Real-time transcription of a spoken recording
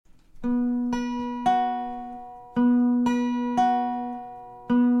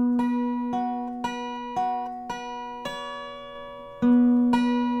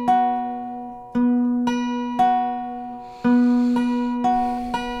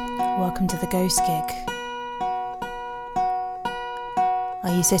welcome to the Ghost Gig.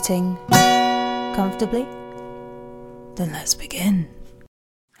 Are you sitting comfortably? Then let's begin.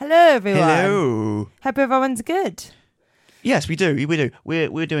 Hello, everyone. Hello. Hope everyone's good. Yes, we do. We do.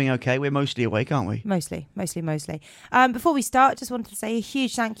 We're doing okay. We're mostly awake, aren't we? Mostly. Before we start, just wanted to say a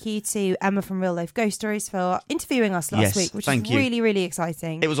huge thank you to Emma from Real Life Ghost Stories for interviewing us last week, which is really, really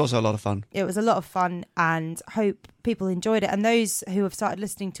exciting. It was also a lot of fun. It was a lot of fun, and hope people enjoyed it. And those who have started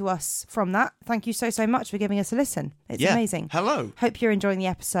listening to us from that, thank you so much for giving us a listen. It's amazing. Hello. Hope you're enjoying the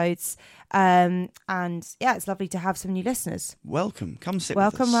episodes. And yeah, it's lovely to have some new listeners. Welcome. Come sit with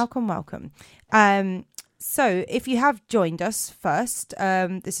us. Welcome. So if you have joined us first,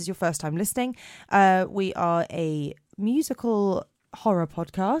 this is your first time listening, we are a musical horror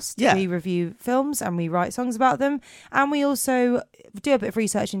podcast. Yeah. We review films and we write songs about them. And we also do a bit of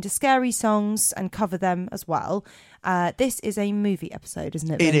research into scary songs and cover them as well. This is a movie episode, isn't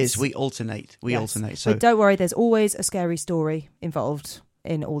it, Vince? It is. We alternate. So but don't worry, there's always a scary story involved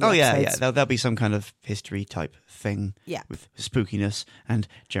in all the episodes. Yeah. There'll be some kind of history type thing. Yeah. With spookiness and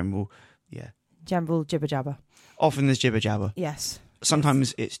general jibber jabber. Often there's jibber jabber. Yes.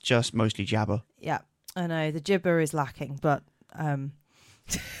 Sometimes it's just mostly jabber. Yeah, I know. The jibber is lacking, but...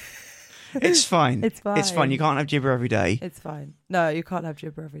 It's fine. It's fine. You can't have gibber every day. It's fine. No, you can't have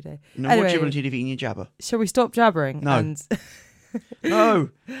gibber every day. No anyway, more gibber until you've eaten your jabber. Shall we stop jabbering? No. No.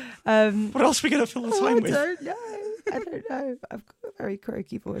 What else are we going to fill the time with? I don't know. I've got a very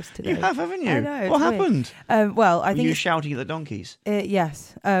croaky voice today. You have, haven't you? I know. What happened? Well, I think Were you shouting at the donkeys?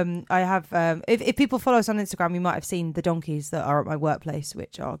 Yes. I have. If people follow us on Instagram, you might have seen the donkeys that are at my workplace,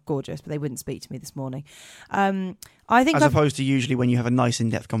 which are gorgeous, but they wouldn't speak to me this morning. I think opposed to usually when you have a nice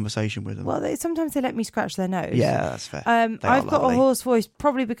in-depth conversation with them. Well, sometimes they let me scratch their nose. Yeah, that's fair. I've got a hoarse voice,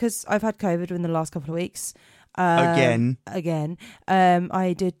 probably because I've had COVID in the last couple of weeks. Again.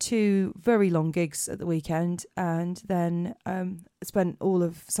 I did 2 very long gigs at the weekend, and then spent all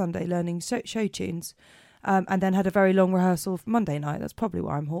of Sunday learning show tunes, and then had a very long rehearsal for Monday night. That's probably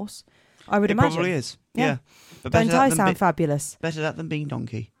why I'm hoarse. I would imagine. It probably is. Yeah. But don't I sound fabulous? Better that than being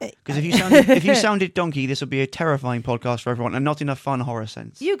donkey. Because if you sounded donkey, this would be a terrifying podcast for everyone, and not in a fun horror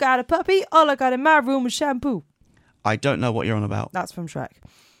sense. You got a puppy? All I got in my room is shampoo. I don't know what you're on about. That's from Shrek.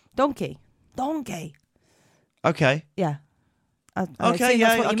 Donkey. Okay. Yeah. You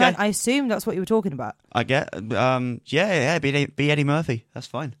meant. I assume that's what you were talking about. I get. Be Eddie Murphy. That's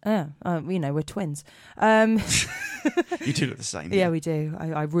fine. Yeah. We're twins. You do look the same. Yeah, we do.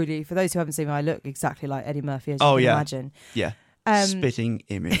 I really, for those who haven't seen me, I look exactly like Eddie Murphy, as you can imagine. Yeah. Spitting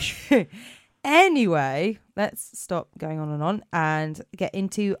image. Anyway, let's stop going on and get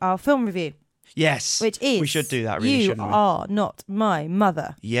into our film review. Yes. Which is... We should do that, really, shouldn't we? You Are Not My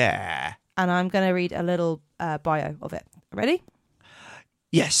Mother. Yeah. And I'm going to read a little bio of it. Ready?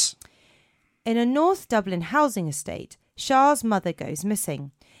 Yes. In a North Dublin housing estate, Shah's mother goes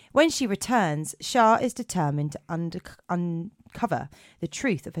missing. When she returns, Shah is determined to uncover the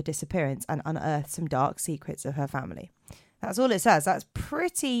truth of her disappearance and unearth some dark secrets of her family. That's all it says. That's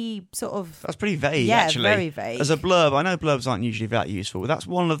pretty sort of... That's pretty vague, actually. Yeah, very vague. As a blurb, I know blurbs aren't usually that useful. That's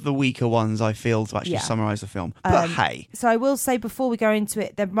one of the weaker ones I feel to actually summarise the film. But hey. So I will say before we go into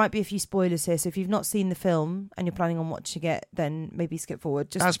it, there might be a few spoilers here. So if you've not seen the film and you're planning on watching it, then maybe skip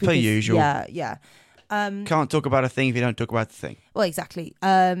forward. As per usual. Yeah. Can't talk about a thing if you don't talk about the thing. Well, exactly.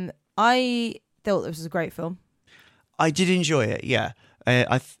 I thought this was a great film. I did enjoy it, yeah.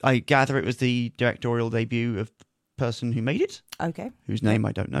 I gather it was the directorial debut of person who made it. Okay. Whose name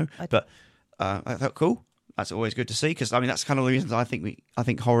I don't know. But I thought cool. That's always good to see, because that's kind of the reasons I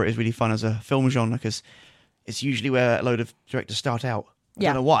think horror is really fun as a film genre, because it's usually where a load of directors start out. I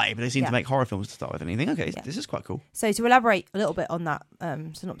don't know why, but they seem to make horror films to start with, and you think, okay, this is quite cool. So to elaborate a little bit on that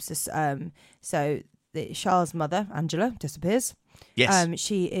synopsis, so Shah's mother, Angela, disappears. Yes.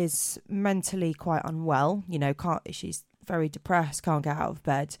 She is mentally quite unwell. She's very depressed, can't get out of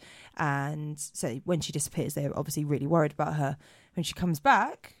bed, and so when she disappears, they're obviously really worried about her. When she comes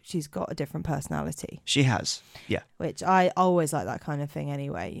back, she's got a different personality. She has, yeah. Which I always like that kind of thing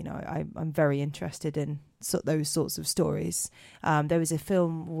anyway. I'm very interested in those sorts of stories. There was a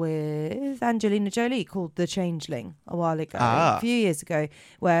film with Angelina Jolie called The Changeling a while ago, a few years ago,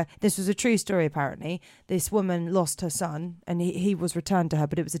 where this was a true story apparently. This woman lost her son and he was returned to her,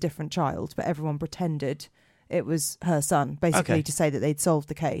 but it was a different child, but everyone pretended it was her son, basically to say that they'd solved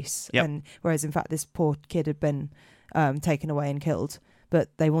the case. Yep. And whereas in fact this poor kid had been taken away and killed,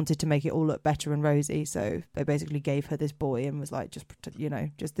 but they wanted to make it all look better and rosy, so they basically gave her this boy and was like, just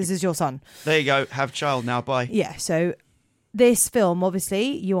this is your son. There you go, have child now, bye. Yeah, so this film,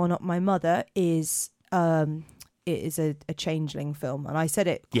 obviously, You Are Not My Mother, is it is a Changeling film, and I said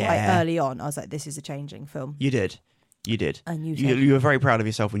it quite early on. I was like, "This is a Changeling film." You did, and you were very proud of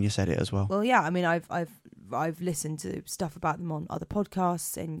yourself when you said it as well. Well, yeah, I mean, I've listened to stuff about them on other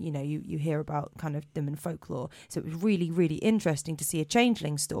podcasts, and you hear about kind of them in folklore. So it was really, really interesting to see a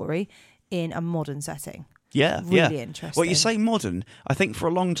Changeling story in a modern setting. Yeah, really interesting. Well, you say modern. I think for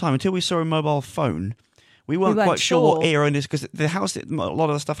a long time, until we saw a mobile phone, we weren't quite sure what era it is, because the house that a lot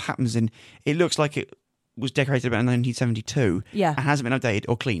of the stuff happens in, it looks like it was decorated about 1972. Yeah, and hasn't been updated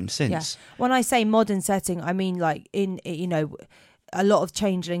or cleaned since. Yeah. When I say modern setting, I mean like in a lot of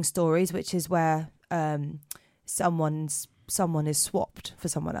Changeling stories, which is where someone is swapped for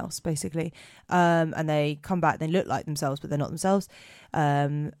someone else, basically, and they come back, they look like themselves, but they're not themselves.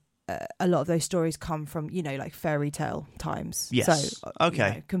 A lot of those stories come from like fairy tale times. Yes. So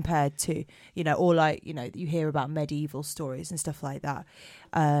okay. Compared to or like you hear about medieval stories and stuff like that.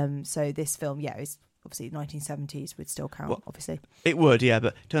 So this film, is obviously 1970s would still count, obviously. It would, yeah,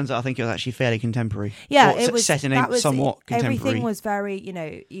 but turns out I think it was actually fairly contemporary. Yeah, it was set in a somewhat contemporary. Everything was very,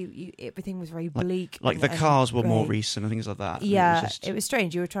 everything was very bleak. Like the cars were more recent and things like that. Yeah, it was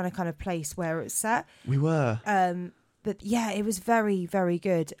strange. You were trying to kind of place where it's set. We were. But yeah, it was very, very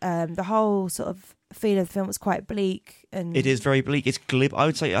good. The whole sort of feel of the film was quite bleak, and it is very bleak. It's glib. I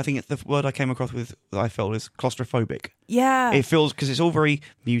would say. I think it's the word I came across with that I felt is claustrophobic. Yeah, it feels because it's all very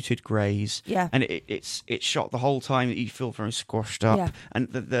muted greys. Yeah, and it's shot the whole time that you feel very squashed up, and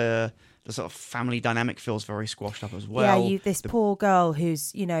the sort of family dynamic feels very squashed up as well. Yeah, this poor girl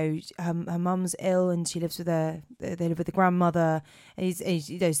who's her mum's ill and she lives with they live with the grandmother. And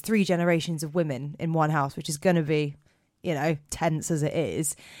there's 3 generations of women in one house, which is going to be tense as it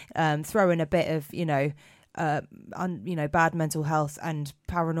is. Throw in a bit of bad mental health and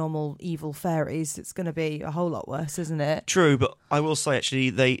paranormal evil fairies, it's going to be a whole lot worse, isn't it? True, but I will say actually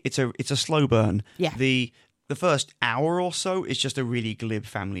it's a slow burn. Yeah. The first hour or so is just a really glib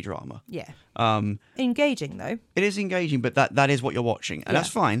family drama. Yeah. Engaging though. It is engaging, but that is what you're watching, and that's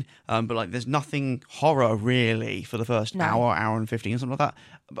fine. But like, there's nothing horror really for the first hour and 15 or something like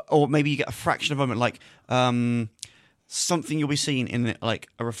that. Or maybe you get a fraction of a moment, like something you'll be seeing in like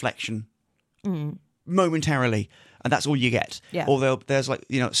a reflection momentarily, and that's all you get. Yeah. Or there's like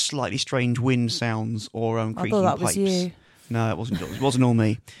slightly strange wind sounds or creaking I thought that pipes. Was you. No, it wasn't all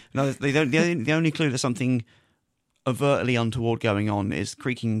me. No, the only clue that something overtly untoward going on is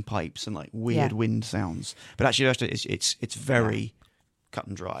creaking pipes and like weird wind sounds. But actually, it's very cut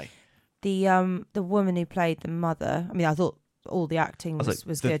and dry. The woman who played the mother, I mean, I thought all the acting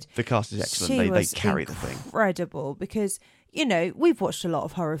was good. The cast is excellent. They carry the thing. Incredible, because we've watched a lot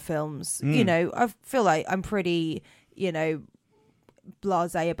of horror films. I feel like I'm pretty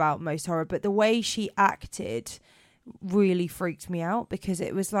blasé about most horror, but the way she acted really freaked me out, because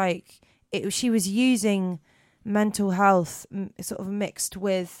it was like she was using mental health sort of mixed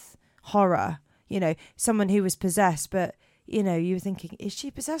with horror. Someone who was possessed, but you were thinking, is she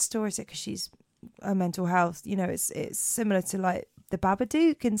possessed, or is it because she's a mental health? It's similar to like the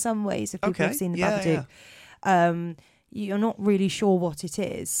Babadook in some ways, if people have seen the Babadook. Yeah. You're not really sure what it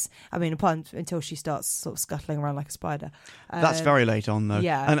is. I mean, until she starts sort of scuttling around like a spider. That's very late on, though.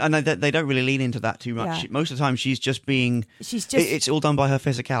 Yeah. And they don't really lean into that too much. Yeah. Most of the time, it's all done by her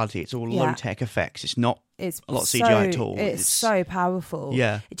physicality. It's all low-tech effects. It's not a lot of CGI at all. It's so powerful.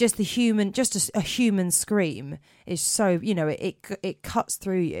 Yeah. Just a human scream is so, it cuts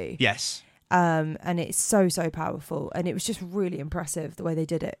through you. Yes. And it's so powerful, and it was just really impressive the way they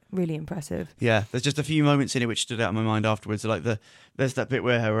did it. Really impressive. Yeah, there's just a few moments in it which stood out in my mind afterwards. Like there's that bit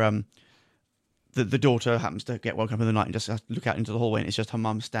where her the daughter happens to get woken up in the night and just has to look out into the hallway, and it's just her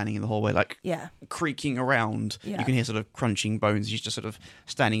mum standing in the hallway, like creaking around. Yeah. You can hear sort of crunching bones. She's just sort of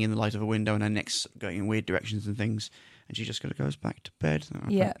standing in the light of a window, and her neck's going in weird directions and things. And she just goes back to bed. Don't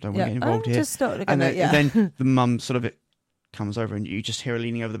want to get involved here. Just start and then the mum sort of comes over, and you just hear her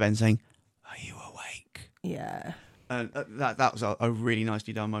leaning over the bed and saying, "Are you awake?" Yeah. And that was a really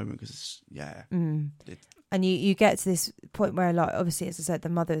nicely done moment, because and you get to this point where, like, obviously, as I said, the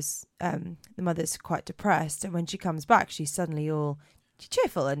mother's quite depressed, and when she comes back, she's suddenly all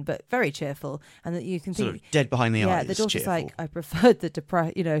cheerful, but very cheerful, and that you can sort think of dead behind the eyes. Yeah, the daughter's cheerful. like, I preferred the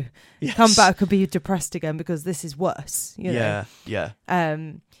depressed. Come back and be depressed again, because this is worse. Yeah.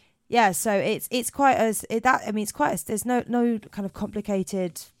 Yeah, so it's quite as that. I mean, it's quite as there's no kind of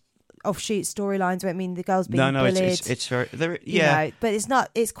complicated offshoot storylines. I mean, the girl's being bullied. It's very but it's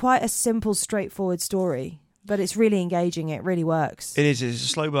not. It's quite a simple, straightforward story, but it's really engaging. It really works. It is. It's a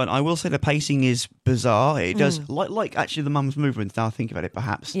slow burn. I will say the pacing is bizarre. It does like actually the mum's movements. Now I think about it,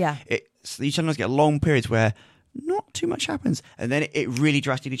 perhaps. Yeah. You sometimes get long periods where not too much happens. And then it really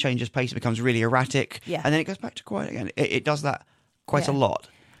drastically changes pace. It becomes really erratic. Yeah. And then it goes back to quiet again. It does that quite a lot.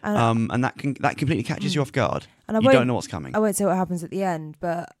 And that completely catches you off guard. And you don't know what's coming. I won't say what happens at the end,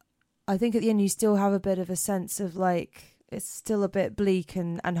 but I think at the end you still have a bit of a sense of like it's still a bit bleak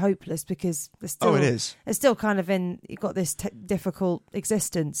and hopeless because there's still it is. It's still kind of you've got this difficult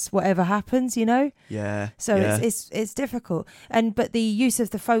existence, whatever happens, you know. Yeah. So it's difficult, but the use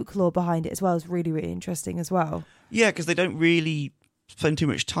of the folklore behind it as well is really, really interesting as well. Yeah, because they don't really spend too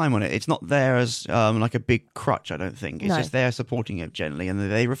much time on it. It's not there as like a big crutch, I don't think. It's just there supporting it generally, and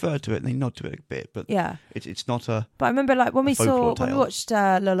they refer to it and they nod to it a bit. But it's not a. But I remember, like when we watched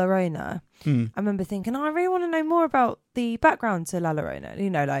La Llorona, I remember thinking, I really want to know more about the background to La Llorona. You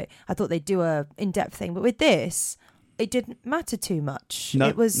know, like I thought they'd do a in-depth thing, but with this, it didn't matter too much. No,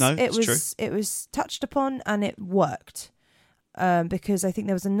 it was true. It was touched upon and it worked because I think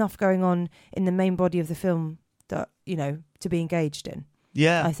there was enough going on in the main body of the film that to be engaged in.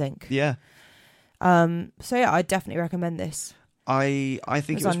 Yeah, I think. Yeah. So yeah, I definitely recommend this. I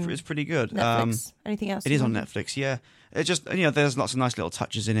think it's pretty good. Netflix. Anything else? It is on Netflix. Yeah. It just there's lots of nice little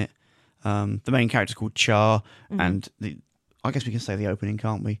touches in it. The main character's called Char, and I guess we can say the opening,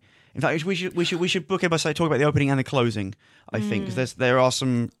 can't we? In fact, we should book it by talking about the opening and the closing. I think because there are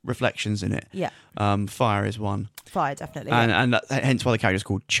some reflections in it. Yeah. Fire is one. Fire, definitely. And hence why the character's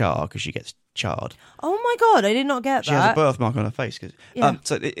called Char, because she gets charred. Oh my god, I did not get that. She has a birthmark on her face.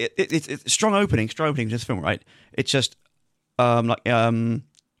 So it's strong opening to this film, right? It's just like a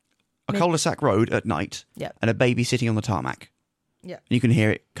cul-de-sac road at night, and a baby sitting on the tarmac. Yeah, and you can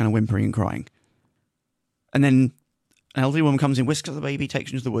hear it kind of whimpering and crying. And then an elderly woman comes in, whisks up the baby, takes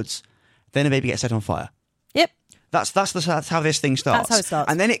her into the woods. Then the baby gets set on fire. Yep. That's how this thing starts. That's how it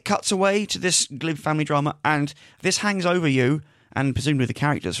starts. And then it cuts away to this glib family drama, and this hangs over you, and presumably the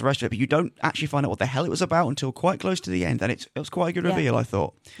characters for the rest of it, but you don't actually find out what the hell it was about until quite close to the end, and it was quite a good reveal, I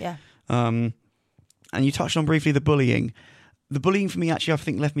thought. Yeah. And you touched on briefly the bullying. The bullying for me actually, I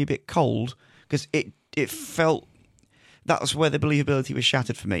think, left me a bit cold, because it felt... That was where the believability was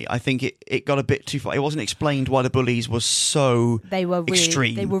shattered for me. I think it got a bit too far. It wasn't explained why the bullies were so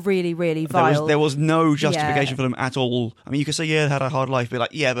extreme. They were really, really vile. There was no justification for them at all. I mean, you could say, they had a hard life,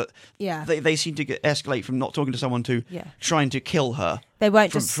 but they seemed to escalate from not talking to someone to trying to kill her. They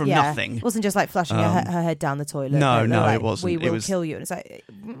weren't from nothing. It wasn't just like flushing her head down the toilet. No, like, it wasn't. We will kill you. And it's like,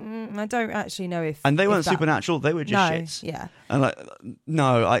 I don't actually know if... And they weren't supernatural. They were just shits. Yeah. And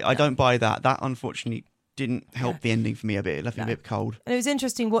I don't buy that. That, unfortunately... didn't help the ending for me a bit. It left me a bit cold. And it was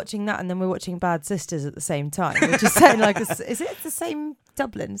interesting watching that, and then we're watching Bad Sisters at the same time, which is saying like, is it the same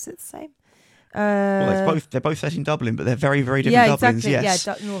Dublin? Is it the same? Well, they're both set in Dublin, but they're very, very different Dublins. Exactly. Yes.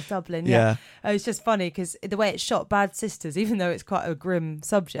 Yeah, North Dublin. Yeah. It's just funny because the way it's shot, Bad Sisters, even though it's quite a grim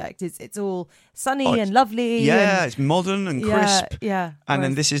subject, it's all sunny and lovely. Yeah, it's modern and crisp. Yeah. And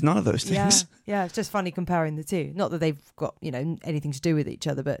then this is none of those things. Yeah, it's just funny comparing the two. Not that they've got anything to do with each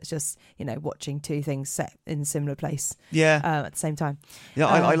other, but it's just watching two things set in a similar place. Yeah. At the same time. Yeah,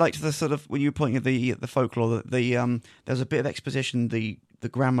 I liked the sort of when you were pointing at the folklore. There's a bit of exposition. The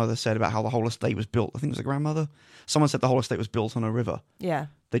grandmother said about how the whole estate was built. I think it was the grandmother. Someone said the whole estate was built on a river. Yeah.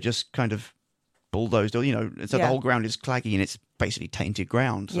 They just kind of bulldozed, so the whole ground is claggy and it's basically tainted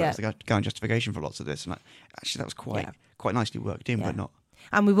ground. So that's the kind of justification for lots of this. And actually, that was quite nicely worked in, but not.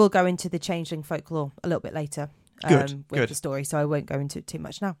 And we will go into the changeling folklore a little bit later. Good. The story, so I won't go into it too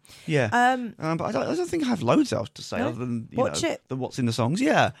much now. Yeah. But I don't think I have loads else to say other than than what's in the songs.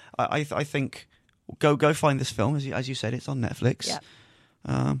 Yeah. I think go find this film as you said. It's on Netflix. Yeah.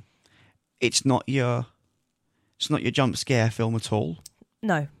 It's not your jump scare film at all.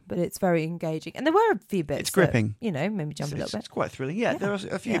 No, but it's very engaging, and there were a few bits. It's gripping. That, made me jump a little bit. It's quite thrilling. Yeah, there are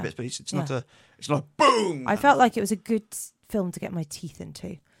a few bits, but it's not a boom. I felt like it was a good film to get my teeth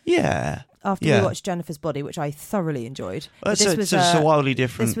into. Yeah. After we watched Jennifer's Body, which I thoroughly enjoyed. It's wildly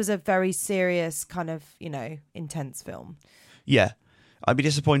different. This was a very serious kind of intense film. Yeah, I'd be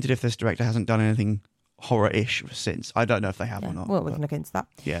disappointed if this director hasn't done anything horror-ish since. I don't know if they have or not. Well, we can look into that.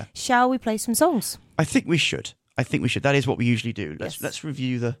 Yeah. Shall we play some songs? I think we should. That is what we usually do. Let's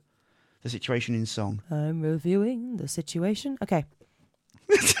review the situation in song. I'm reviewing the situation. Okay.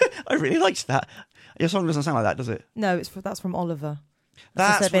 I really liked that. Your song doesn't sound like that, does it? No, that's from Oliver.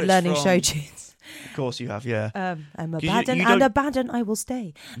 That's I've been learning show tunes. Of course you have, yeah. I'm abandoned I will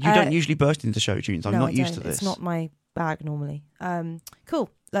stay. You don't usually burst into show tunes. I'm not used to this. It's not my bag normally. Cool.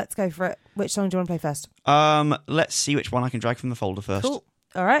 Let's go for it. Which song do you want to play first? Let's see which one I can drag from the folder first. Cool.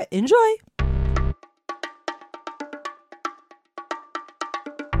 All right. Enjoy.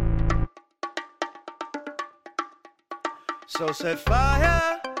 So set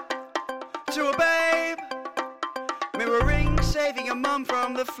fire to a babe saving a mum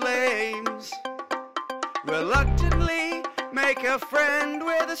from the flames. Reluctantly make a friend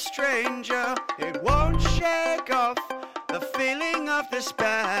with a stranger. It won't shake off the feeling of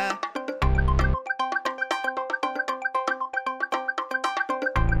despair.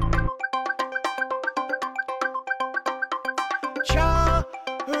 Child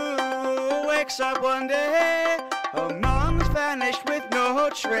who wakes up one day, her mom's vanished with no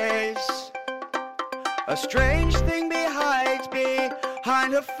trace. A strange thing behind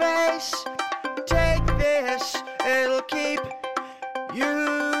her face. Take this, it'll keep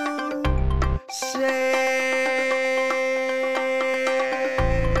you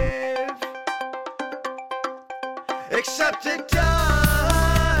safe. Except it doesn't.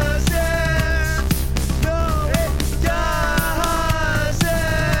 No, it doesn't.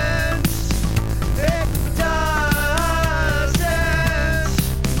 It doesn't.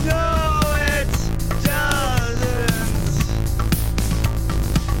 No, it doesn't.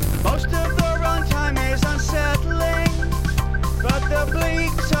 Most of the runtime is unsettling, but the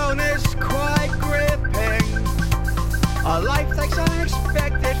bleak tone is quite gripping. Our life takes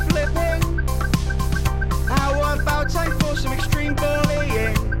unexpected flipping. How about time for some extreme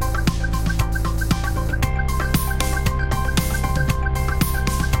bullying?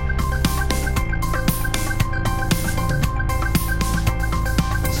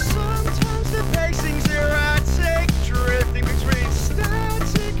 Sometimes the pacing's erratic, drifting between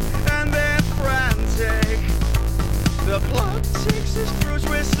static and then frantic. The plot takes us through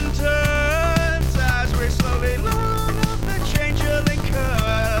twists and turns as we slowly learn of the changeling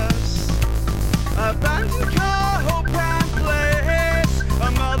curse. Abandoned car, hope and place.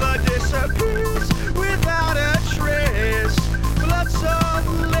 A mother disappears without a trace. Blood of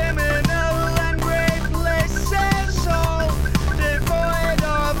liminal and great places, all devoid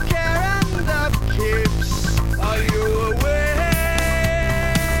of care and upkeeps. Are you awake?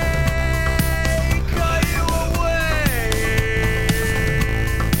 Are you awake?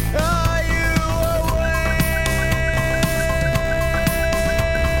 Are you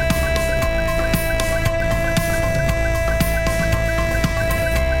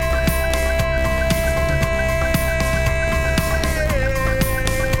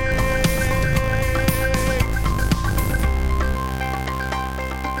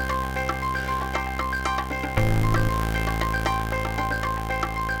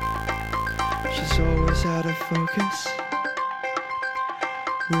She's always out of focus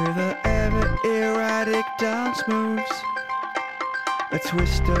with her ever erratic dance moves. A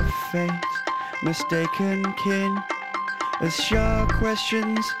twist of fate, mistaken kin. As sharp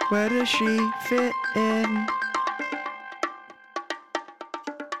questions, where does she fit in?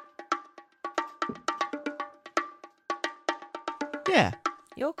 Yeah,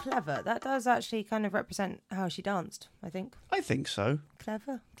 You're clever. That does actually kind of represent how she danced, I think. I think so.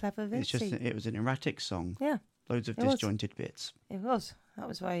 Clever It's just Vinci. it was an erratic song. Yeah, Loads of It was. disjointed bits. it was. That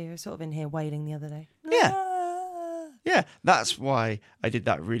was why you were sort of in here wailing the other day. Yeah. Ah. Yeah, that's why I did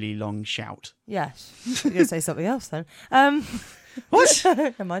that really long shout. Yes. You're going to say something else then. What?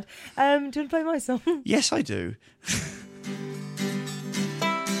 Never mind. Do you want to play my song? Yes, I do.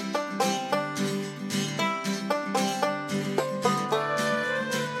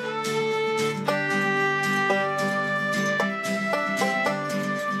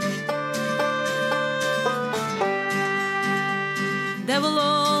 There will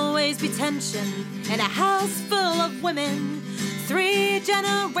always be tension in a house full of women, 3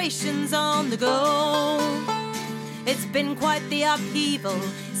 generations on the go. It's been quite the upheaval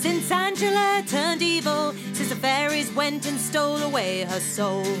since Angela turned evil, since the fairies went and stole away her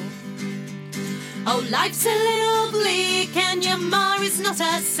soul. Oh, life's a little bleak and your ma is not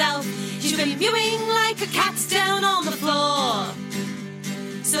herself. She's been mewing like a cat down on the floor.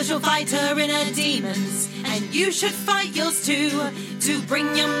 So she'll fight her inner demons, and you should fight yours too, to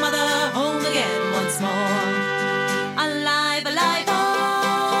bring your mother home again once more. Alive, alive,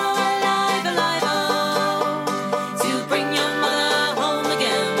 oh, alive, alive, oh, to bring your mother home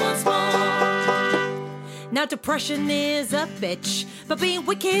again once more. Now depression is a bitch, but being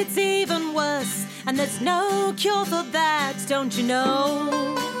wicked's even worse, and there's no cure for that, don't you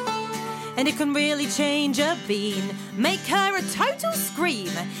know? And it can really change a bean, make her a total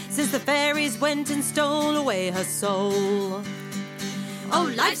scream, since the fairies went and stole away her soul. Oh,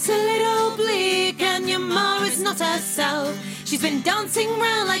 life's a little bleak and your ma is not herself. She's been dancing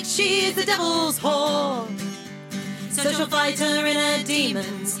round like she's the devil's whore. So she'll fight her inner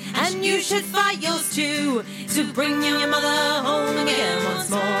demons, and you should fight yours too, to bring your mother home again once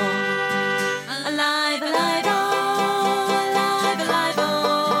more. Alive, alive, oh, alive, alive,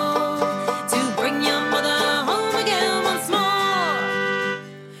 oh, to bring your mother home again once more.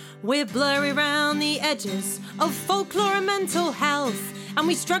 edges of folklore and mental health, and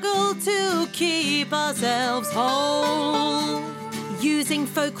we struggle to keep ourselves whole. Using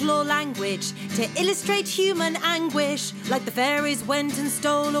folklore language to illustrate human anguish, like the fairies went and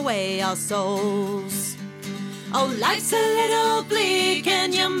stole away our souls. Oh, life's a little bleak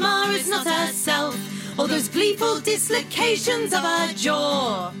and your ma is not herself. All those gleeful dislocations of her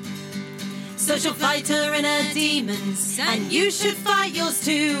jaw. Social fighter in her demons, and you should fight yours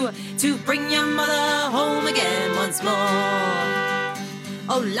too, to bring your mother home again once more.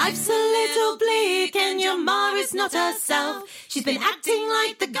 Oh, life's a little bleak and your ma is not herself. She's been acting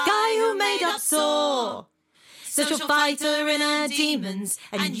like the guy who made up Saw. Social fighter in her demons,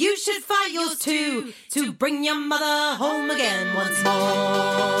 and you should fight yours too, to bring your mother home again once more.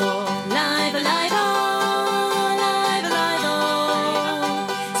 Live, alive, oh, live, alive, oh,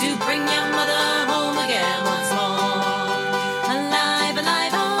 to bring your mother home again once more. Alive,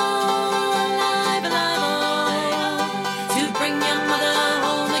 alive, oh, live, alive, oh, to bring your mother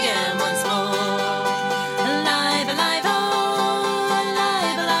home again once more. Alive, alive, oh,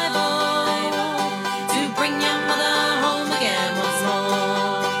 alive, alive, oh, to bring your mother home again once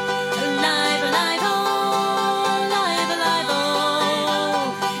more. Alive, alive, oh, alive, alive,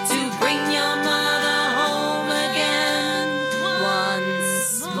 oh, to bring your mother home again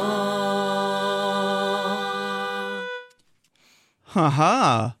once more.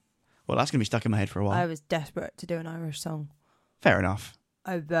 Haha. Well, that's going to be stuck in my head for a while. I was desperate to do an Irish song. Fair enough.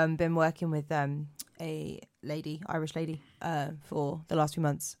 I've been working with a Irish lady, for the last few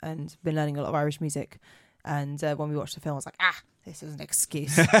months, and been learning a lot of Irish music. And when we watched the film, I was like, this is an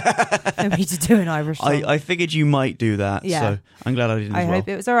excuse for me to do an Irish song. I figured you might do that, Yeah. so I'm glad I didn't I as well. hope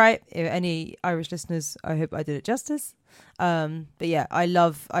it was all right. If any Irish listeners, I hope I did it justice. But yeah,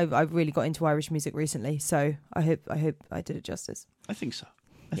 I've really got into Irish music recently, so I hope I did it justice. I think so.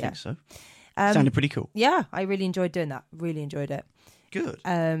 I Yeah. think so. Sounded pretty cool. Yeah, I really enjoyed doing that. Really enjoyed it. Good.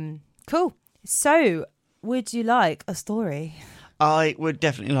 Cool. So, would you like a story? I would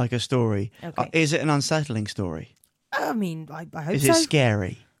definitely like a story. Okay. Is it an unsettling story? I mean, I hope Is so. it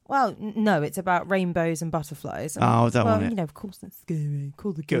scary? Well, no, it's about rainbows and butterflies. And, Oh, I don't want it. You know, of course it's scary.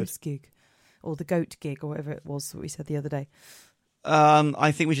 Call the Good. ghost gig. Or the goat gig, or whatever it was that we said the other day.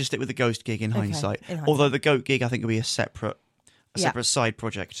 I think we should stick with the ghost gig in Okay, hindsight. in hindsight. Although the goat gig, I think, will be a separate Yeah. side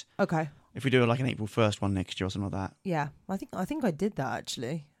project. Okay. If we do like an April 1st one next year or something like that. Yeah. I think I did that,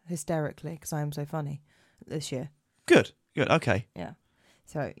 actually, hysterically, because I am so funny this year. Good. Okay. Yeah.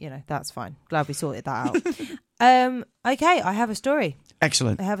 So, that's fine. Glad we sorted that out. Okay, I have a story.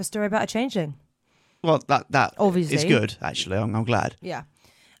 Excellent. I have a story about a changeling. Well, that Obviously. is good, actually. I'm glad. Yeah.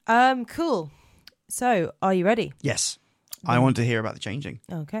 Cool. So, are you ready? Yes. I want to hear about the changing.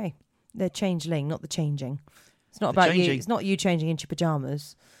 Okay. The changeling, not the changing. It's not The about you. changing. It's not you changing into your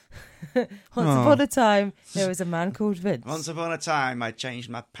pajamas. Once upon a time, there was a man called Vince. Once upon a time, I changed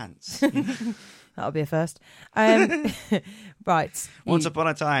my pants. That'll be a first. Right. Once upon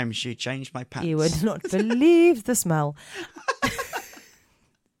a time, she changed my pants. You would not believe the smell.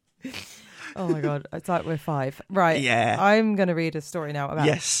 Oh my God. It's like we're 5. Right. Yeah. I'm going to read a story now about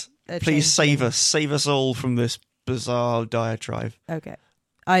Yes. a Please changeling. save us all from this bizarre diatribe. Okay.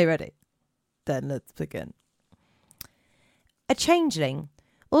 Are you ready? Then let's begin. A changeling,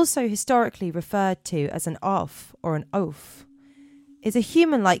 also historically referred to as an elf or an oaf, is a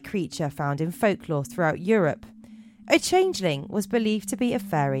human-like creature found in folklore throughout Europe. A changeling was believed to be a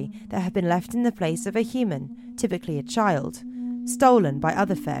fairy that had been left in the place of a human, typically a child, stolen by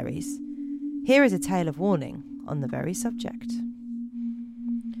other fairies. Here is a tale of warning on the very subject.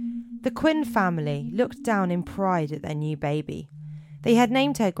 The Quinn family looked down in pride at their new baby. They had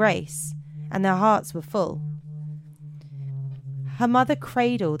named her Grace, and their hearts were full. Her mother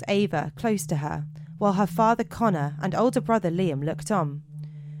cradled Ava close to her, while her father Connor and older brother Liam looked on.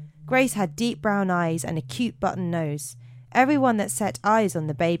 Grace had deep brown eyes and a cute button nose. Everyone that set eyes on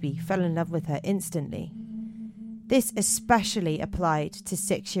the baby fell in love with her instantly. This especially applied to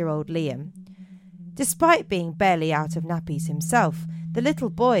 6-year-old Liam. Despite being barely out of nappies himself, the little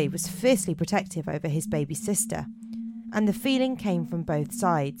boy was fiercely protective over his baby sister, and the feeling came from both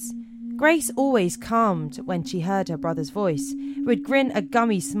sides. Grace always calmed when she heard her brother's voice, who would grin a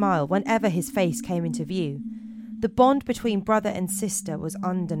gummy smile whenever his face came into view. The bond between brother and sister was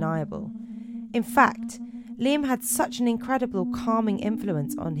undeniable. In fact, Liam had such an incredible calming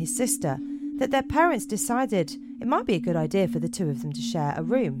influence on his sister that their parents decided it might be a good idea for the two of them to share a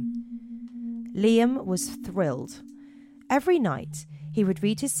room. Liam was thrilled. Every night, he would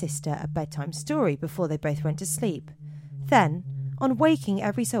read his sister a bedtime story before they both went to sleep. Then, on waking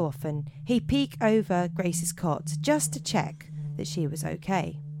every so often, he'd peek over Grace's cot just to check that she was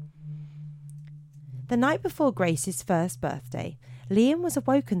okay. The night before Grace's first birthday, Liam was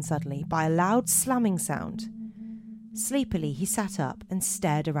awoken suddenly by a loud slamming sound. Sleepily, he sat up and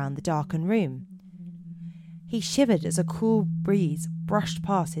stared around the darkened room. He shivered as a cool breeze brushed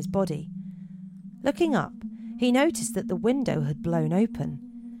past his body. Looking up, he noticed that the window had blown open.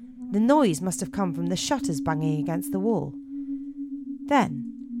 The noise must have come from the shutters banging against the wall.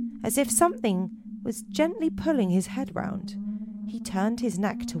 Then, as if something was gently pulling his head round, he turned his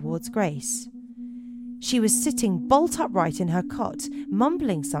neck towards Grace. She was sitting bolt upright in her cot,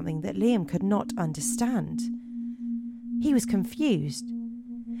 mumbling something that Liam could not understand. He was confused.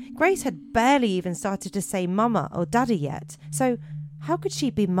 Grace had barely even started to say mama or daddy yet, so how could she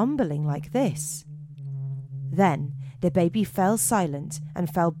be mumbling like this? Then the baby fell silent and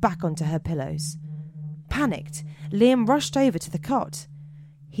fell back onto her pillows. Panicked, Liam rushed over to the cot.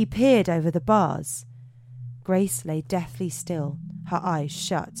 He peered over the bars. Grace lay deathly still, her eyes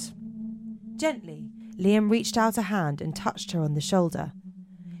shut. Gently, Liam reached out a hand and touched her on the shoulder.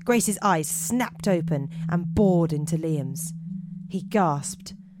 Grace's eyes snapped open and bored into Liam's. He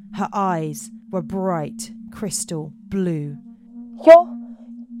gasped. Her eyes were bright, crystal blue.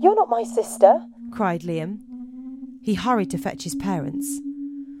 You're not my sister, cried Liam. He hurried to fetch his parents.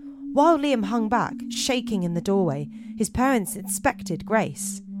 While Liam hung back, shaking in the doorway, his parents inspected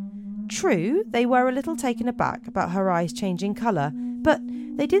Grace. True, they were a little taken aback about her eyes changing colour, but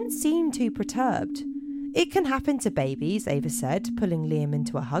they didn't seem too perturbed. It can happen to babies, Ava said, pulling Liam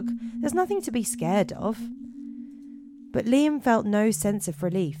into a hug. There's nothing to be scared of. But Liam felt no sense of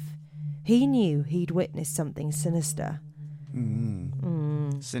relief. He knew he'd witnessed something sinister.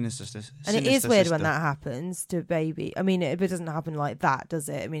 Sinister. And it is weird when that happens to a baby. I mean, it doesn't happen like that, does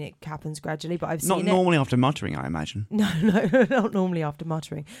it? I mean, it happens gradually, but I've seen it. Not normally after muttering, I imagine. No, not normally after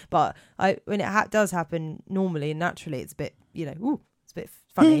muttering. But when it does happen normally and naturally, it's a bit, it's a bit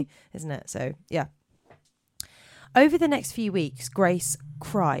funny, isn't it? So, yeah. Over the next few weeks, Grace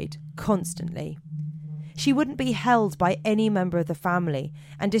cried constantly. She wouldn't be held by any member of the family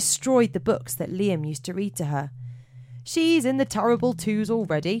and destroyed the books that Liam used to read to her. She's in the terrible twos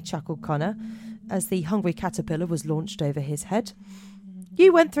already, chuckled Connor, as the hungry caterpillar was launched over his head.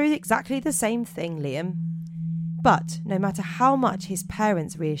 You went through exactly the same thing, Liam. But no matter how much his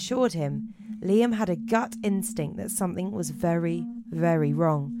parents reassured him, Liam had a gut instinct that something was very, very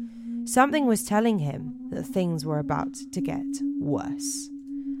wrong. Something was telling him that things were about to get worse.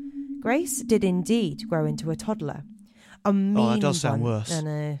 Grace did indeed grow into a toddler. A mean one. Oh, that does sound worse. I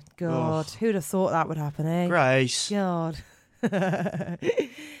know. God, who'd have thought that would happen, eh? Grace. God.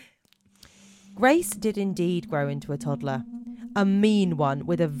 Grace did indeed grow into a toddler. A mean one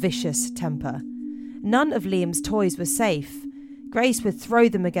with a vicious temper. None of Liam's toys were safe. Grace would throw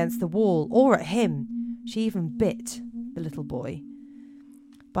them against the wall or at him. She even bit the little boy.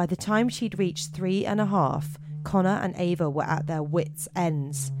 By the time she'd reached 3.5, Connor and Ava were at their wits'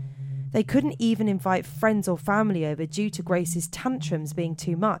 ends. They couldn't even invite friends or family over due to Grace's tantrums being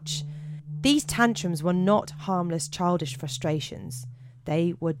too much. These tantrums were not harmless childish frustrations.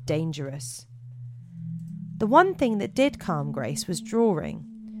 They were dangerous. The one thing that did calm Grace was drawing,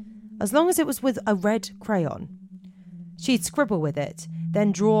 as long as it was with a red crayon. She'd scribble with it,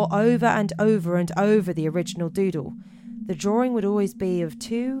 then draw over and over and over the original doodle. The drawing would always be of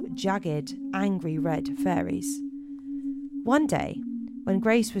 2 jagged, angry red fairies. One day, when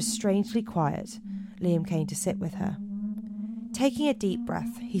Grace was strangely quiet, Liam came to sit with her. Taking a deep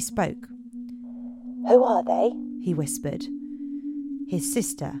breath, he spoke. Who are they? He whispered. His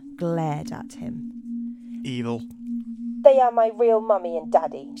sister glared at him. Evil. They are my real mummy and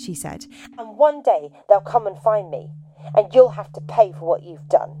daddy, she said. And one day they'll come and find me, and you'll have to pay for what you've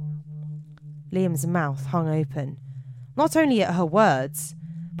done. Liam's mouth hung open, not only at her words,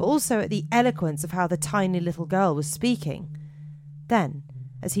 but also at the eloquence of how the tiny little girl was speaking. Then,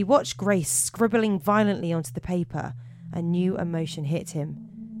 as he watched Grace scribbling violently onto the paper, a new emotion hit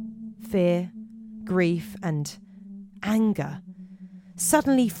him. Fear, grief, and anger.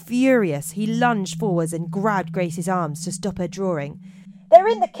 Suddenly furious, he lunged forwards and grabbed Grace's arms to stop her drawing. They're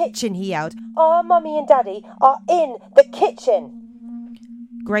in the kitchen, he yelled. Our mummy and daddy are in the kitchen.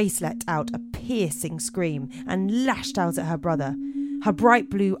 Grace let out a piercing scream and lashed out at her brother. Her bright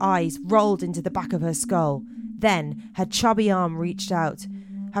blue eyes rolled into the back of her skull. Then her chubby arm reached out.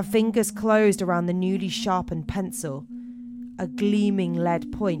 Her fingers closed around the newly sharpened pencil. A gleaming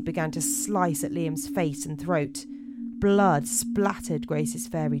lead point began to slice at Liam's face and throat. Blood splattered Grace's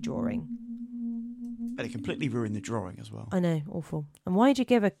fairy drawing. But it completely ruined the drawing as well. I know, awful. And why'd you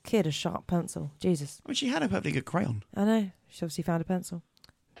give a kid a sharp pencil? Jesus. I mean, she had a perfectly good crayon. I know. She obviously found a pencil.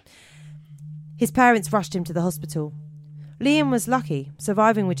 His parents rushed him to the hospital. Liam was lucky,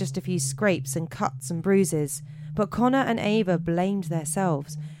 surviving with just a few scrapes and cuts and bruises, but Connor and Ava blamed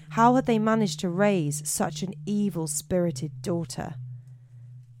themselves. How had they managed to raise such an evil-spirited daughter?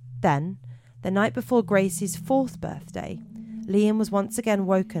 Then, the night before Grace's 4th birthday, Liam was once again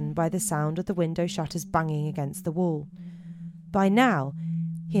woken by the sound of the window shutters banging against the wall. By now,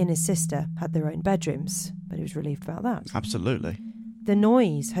 he and his sister had their own bedrooms, but he was relieved about that. Absolutely. The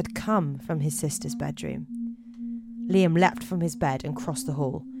noise had come from his sister's bedroom. Liam leapt from his bed and crossed the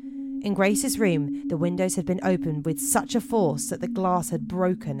hall. In Grace's room, the windows had been opened with such a force that the glass had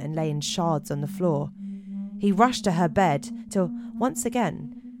broken and lay in shards on the floor. He rushed to her bed to, once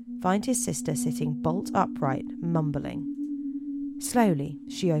again, find his sister sitting bolt upright, mumbling. Slowly,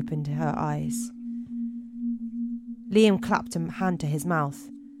 she opened her eyes. Liam clapped a hand to his mouth.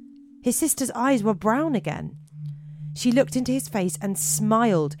 His sister's eyes were brown again. She looked into his face and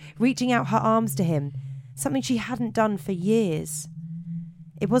smiled, reaching out her arms to him, something she hadn't done for years.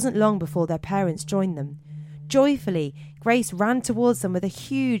 It wasn't long before their parents joined them. Joyfully, Grace ran towards them with a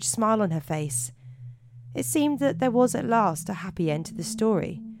huge smile on her face. It seemed that there was at last a happy end to the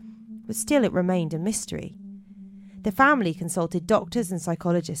story, but still it remained a mystery. The family consulted doctors and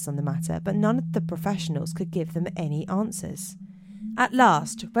psychologists on the matter, but none of the professionals could give them any answers. At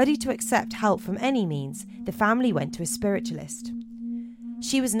last, ready to accept help from any means, the family went to a spiritualist.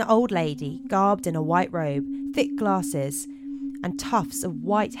 She was an old lady, garbed in a white robe, thick glasses, and tufts of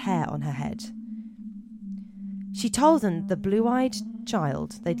white hair on her head. She told them the blue-eyed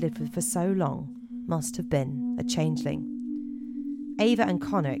child they'd lived with for so long must have been a changeling. Ava and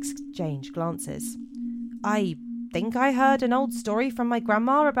Connor exchanged glances. "I think I heard an old story from my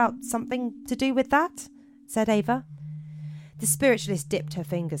grandma about something to do with that," said Ava. The spiritualist dipped her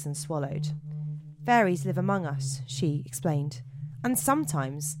fingers and swallowed. "Fairies live among us," she explained, "and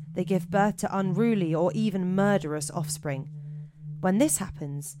sometimes they give birth to unruly or even murderous offspring. When this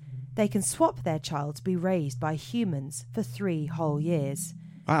happens, they can swap their child to be raised by humans for 3 whole years."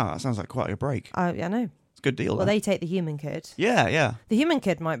 Wow, that sounds like quite a break. I know. It's a good deal. Well, then. they take the human kid. Yeah. The human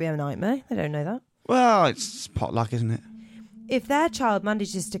kid might be a nightmare. They don't know that. Well, it's potluck, isn't it? If their child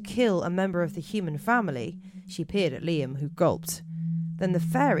manages to kill a member of the human family, she peered at Liam, who gulped, then the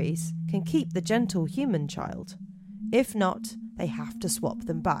fairies can keep the gentle human child. If not, they have to swap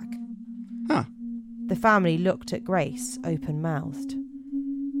them back. Huh. The family looked at Grace, open-mouthed.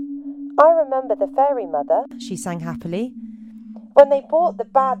 "I remember the fairy mother," She sang happily. "when they brought the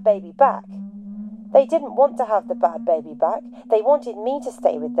bad baby back. They didn't want to have the bad baby back. They wanted me to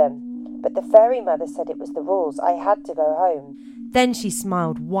stay with them. But the fairy mother said it was the rules. I had to go home." Then she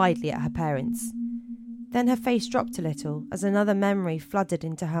smiled widely at her parents. Then her face dropped a little as another memory flooded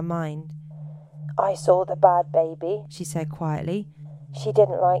into her mind. "I saw the bad baby," She said quietly. "She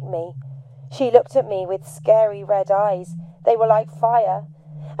didn't like me. She looked at me with scary red eyes. They were like fire.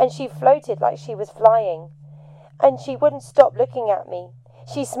 And she floated like she was flying. And she wouldn't stop looking at me.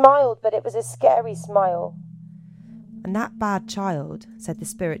 She smiled, but it was a scary smile." "And that bad child," said the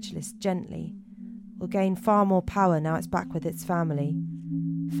spiritualist gently, "will gain far more power now it's back with its family.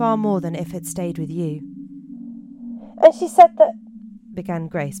 Far more than if it stayed with you." "And she said that..." began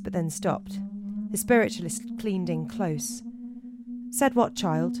Grace, but then stopped. The spiritualist leaned in close. "Said what,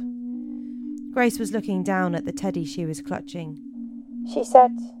 child?" Grace was looking down at the teddy she was clutching. "She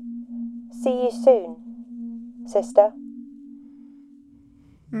said, 'See you soon, sister.'"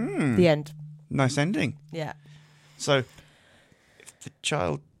 The end. Nice ending. Yeah. So, if the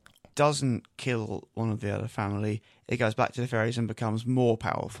child doesn't kill one of the other family, it goes back to the fairies and becomes more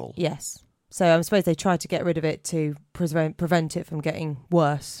powerful. Yes. So I suppose they tried to get rid of it to prevent it from getting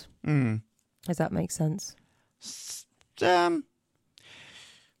worse. Does that make sense? I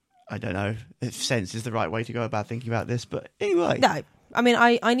don't know if sense is the right way to go about thinking about this, but anyway. No. I mean,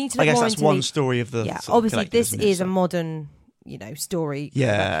 I need to look I guess more that's into one story of the Yeah, sort of obviously collective, this isn't it? is So- a modern, story.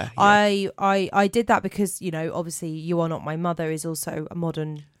 Yeah. I did that because, obviously You Are Not My Mother is also a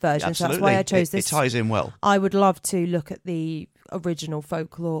modern version. Absolutely. So that's why I chose It this. ties in well. I would love to look at the original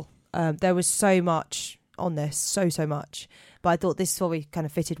folklore. There was so much on this, so much. But I thought this story kind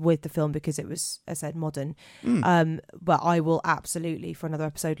of fitted with the film because it was, as I said, modern. But I will absolutely, for another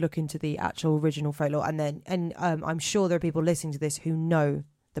episode, look into the actual original folklore. And I'm sure there are people listening to this who know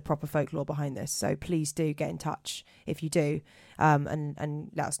the proper folklore behind this. So please do get in touch if you do,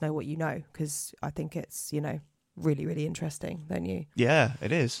 and let us know what you know, because I think it's, really, really interesting, don't you? Yeah,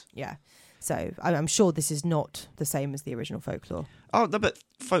 it is. Yeah. So I'm sure this is not the same as the original folklore. Oh, no, but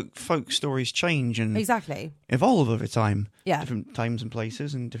folk stories change and Exactly. evolve over time. Yeah. Different times and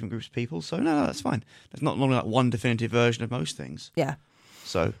places and different groups of people. So no, that's fine. There's not normally like one definitive version of most things. Yeah.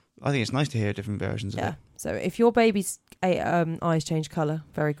 So I think it's nice to hear different versions of it. So if your baby's eyes change colour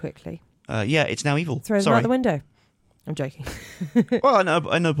very quickly, it's now evil. throw them out the window. I'm joking. Well, I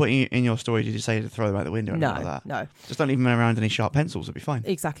know. Putting in your story, did you say to throw them out the window? Or anything like that? No. Just don't leave them around any sharp pencils. It'll be fine.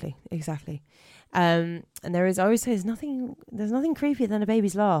 Exactly. And I always say, there's nothing creepier than a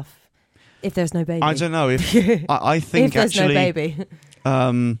baby's laugh. If there's no baby, I don't know. If I think if there's actually, no baby,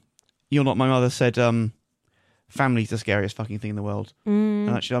 You're Not My Mother said, family's the scariest fucking thing in the world. And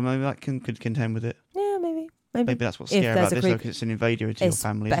actually, maybe that could contend with it. Yeah, maybe. Maybe that's what's scary about this, because it's an invader into your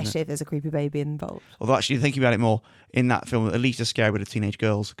family, isn't it? Especially if there's a creepy baby involved. Although actually, thinking about it more, in that film, at least it's scary with the teenage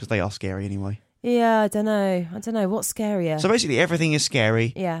girls, because they are scary anyway. Yeah, I don't know. What's scarier? So basically, everything is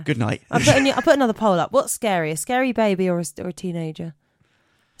scary. Yeah. Good night. I put another poll up. What's scarier, a scary baby or a teenager?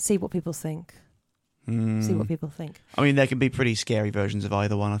 See what people think. See what people think. I mean, there can be pretty scary versions of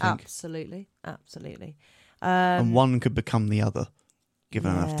either one, I think. Absolutely. And one could become the other, given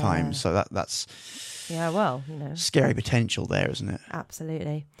enough time. So that's scary potential there, isn't it?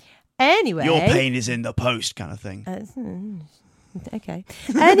 Absolutely. Anyway, your pain is in the post, kind of thing. Okay.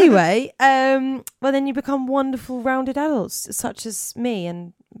 Anyway, well, then you become wonderful, rounded adults, such as me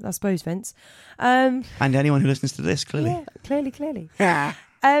and I suppose Vince. And anyone who listens to this, clearly. Yeah, clearly.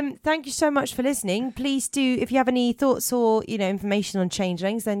 Thank you so much for listening. Please do, if you have any thoughts or information on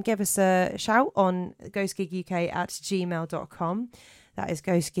changelings, then give us a shout on ghostgiguk@gmail.com. That is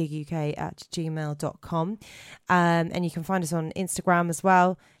ghostgiguk@gmail.com. And you can find us on Instagram as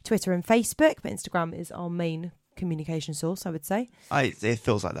well, Twitter and Facebook, but Instagram is our main communication source, I would say. It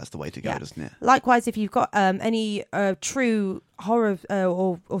feels like that's the way to go, doesn't it? Likewise, if you've got any true horror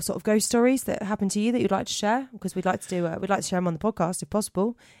or sort of ghost stories that happen to you that you'd like to share, because we'd like to share them on the podcast if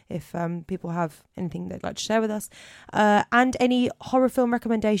possible, if people have anything they'd like to share with us, and any horror film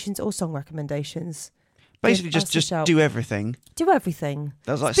recommendations or song recommendations. Basically, just do everything. Do everything.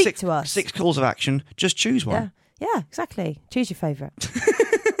 There's like Speak to us. 6 calls of action. Just choose one. Yeah, exactly. Choose your favourite.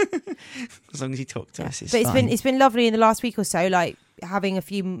 As long as you talk to us, but it's been lovely in the last week or so, like having a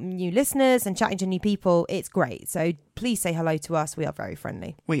few new listeners and chatting to new people. It's great. So please say hello to us. We are very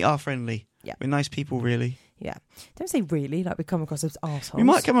friendly. We are friendly. Yeah, we're nice people, really. Yeah. Don't say really, like we come across as arseholes. We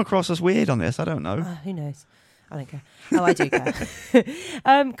might come across as weird on this. I don't know. Who knows? I don't care. Oh, I do care.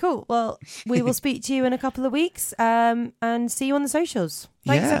 Cool. Well, we will speak to you in a couple of weeks and see you on the socials.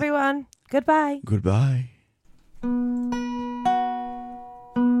 Thanks, everyone. Goodbye. Goodbye.